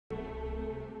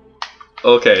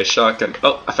Okay, shotgun.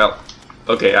 Oh, I fell.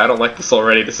 Okay, I don't like this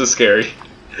already. This is scary.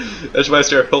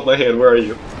 Edgemeister, hold my hand. Where are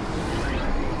you?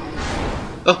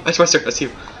 Oh, Edgemeister, that's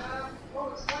you.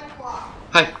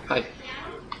 Hi, hi.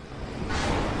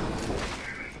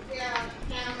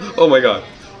 Oh my god.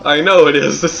 I know it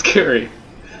is. It's scary.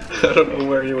 I don't know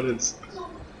where anyone is.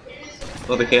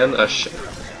 Oh, they can? Oh, shit.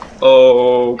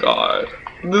 Oh god.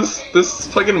 This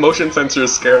fucking motion sensor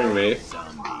is scaring me.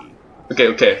 Okay,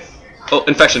 okay. Oh,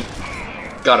 infection.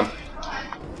 Got him.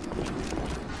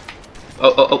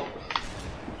 Oh, oh, oh.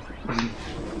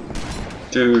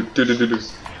 Dude.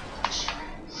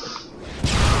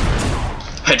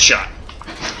 Headshot.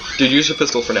 Dude, use your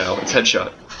pistol for now. It's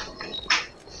headshot.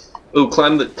 Ooh,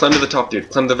 climb to the top, dude.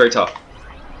 Climb to the very top.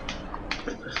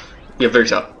 Yeah, very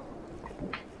top.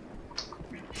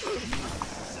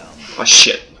 Oh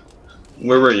shit.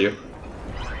 Where were you?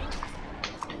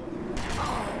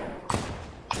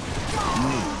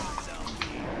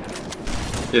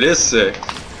 It is sick.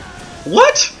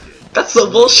 What? That's so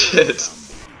bullshit.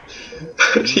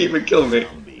 How'd he even kill me?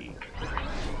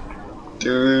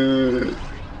 Dude,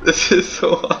 this is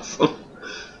so awesome.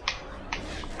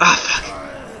 Ah, fuck.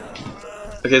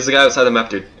 Okay, there's a guy outside the map,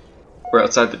 dude. We're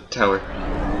outside the tower.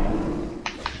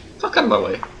 Fuck out of my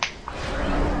way.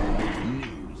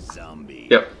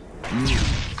 Yep.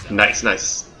 Nice,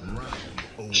 nice.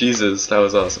 Jesus, that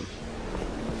was awesome.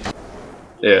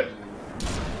 Yeah.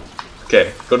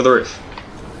 Okay, go to the roof.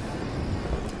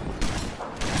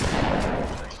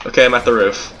 Okay, I'm at the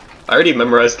roof. I already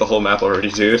memorized the whole map already,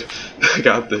 dude. I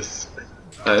got this.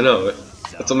 I know.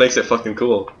 That's what makes it fucking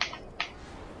cool.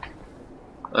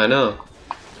 I know.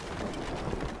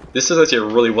 This is actually a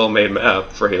really well-made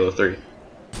map for Halo 3.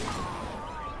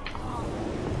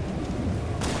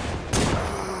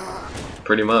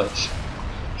 Pretty much.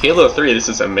 Halo 3, this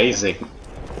is amazing.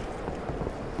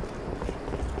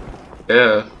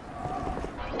 Yeah.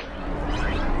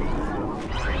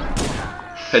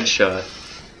 Headshot.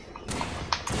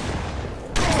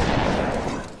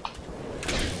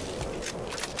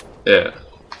 Yeah.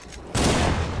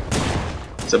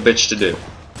 It's a bitch to do.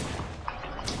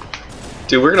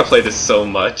 Dude, we're gonna play this so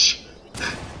much.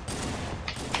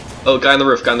 Oh, guy on the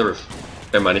roof, guy on the roof.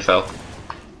 Never mind, he fell.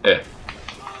 Yeah.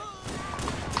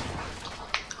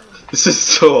 This is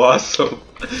so awesome.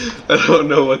 I don't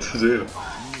know what to do.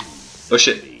 Oh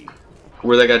shit.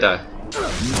 Where'd that guy die?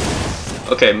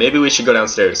 Okay, maybe we should go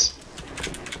downstairs.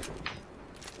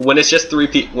 When it's just three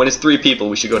people,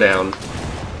 we should go down.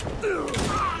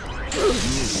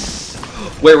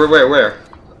 Where?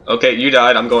 Okay, you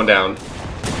died, I'm going down.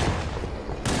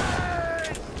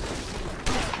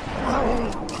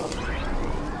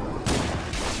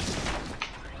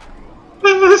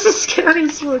 This is scary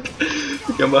as fuck.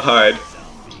 I'm gonna hide.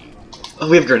 Oh,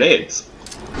 we have grenades.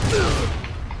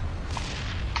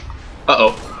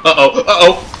 Oh,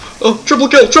 triple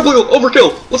kill,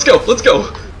 overkill. Let's go.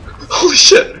 Holy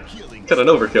shit. Got an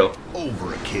overkill.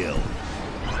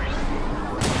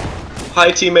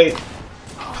 Hi, teammate.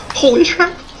 Holy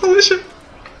crap, holy shit.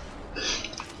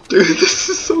 Dude, this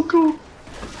is so cool.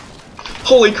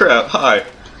 Holy crap, hi.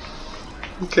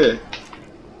 Okay.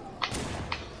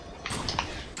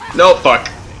 No, fuck.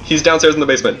 He's downstairs in the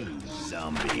basement.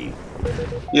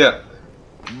 Yeah.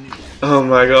 Oh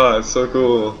my god, so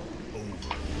cool.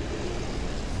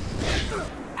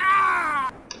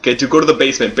 Okay, dude, go to the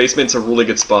basement. Basement's a really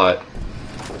good spot.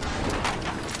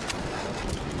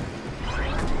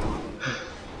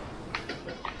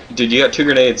 Dude, you got 2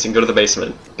 grenades and go to the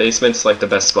basement. Basement's like the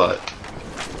best spot.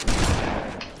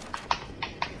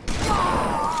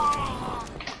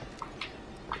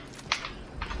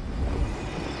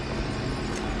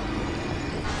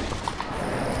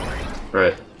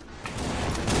 Right.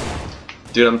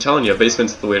 Dude, I'm telling you,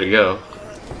 basement's the way to go.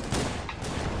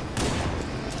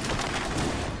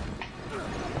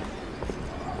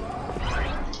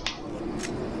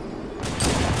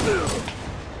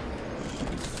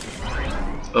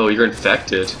 Oh, you're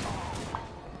infected.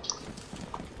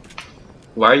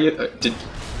 Why are you...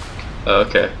 Oh,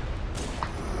 okay.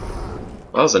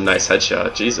 That was a nice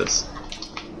headshot, Jesus.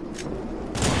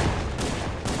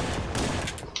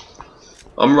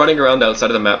 I'm running around outside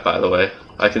of the map, by the way.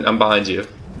 I'm behind you.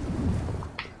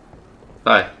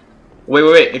 Hi.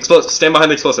 Wait, explosive. Stand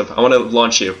behind the explosive. I want to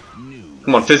launch you.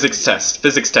 Come on, physics test.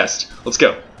 Let's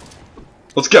go.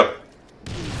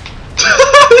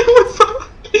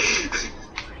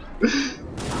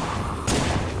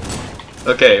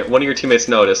 Okay, one of your teammates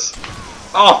noticed.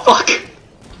 Oh, fuck!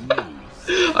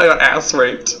 I got ass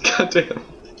raped. God damn.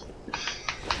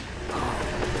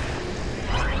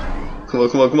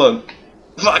 Come on.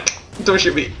 Fuck! Don't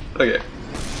shoot me. Okay.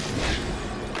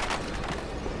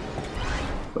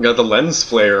 We got the lens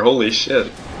flare, holy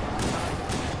shit.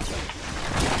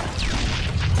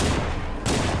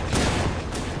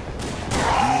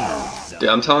 Dude,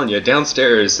 I'm telling you,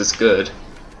 downstairs is good.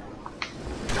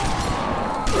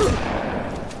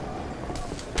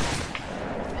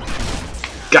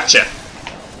 Gotcha!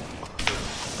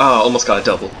 Oh, almost got a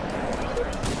double.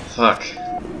 Fuck.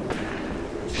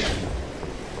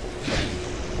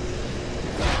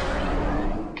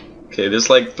 Okay, there's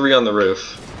like 3 on the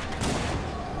roof.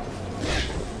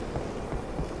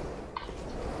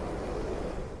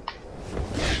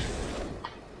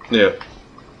 Yeah.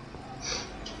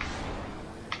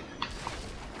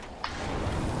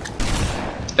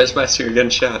 Edgemaster, you're getting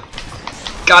shot.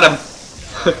 Got him!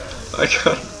 I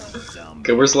got him.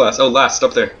 Okay, where's Last? Oh, Last,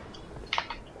 up there.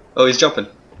 Oh, he's jumping.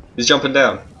 He's jumping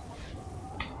down.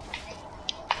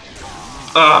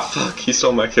 Ah, fuck, he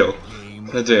stole my kill.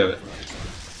 God damn it.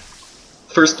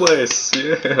 First place,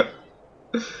 yeah.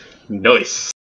 Nice.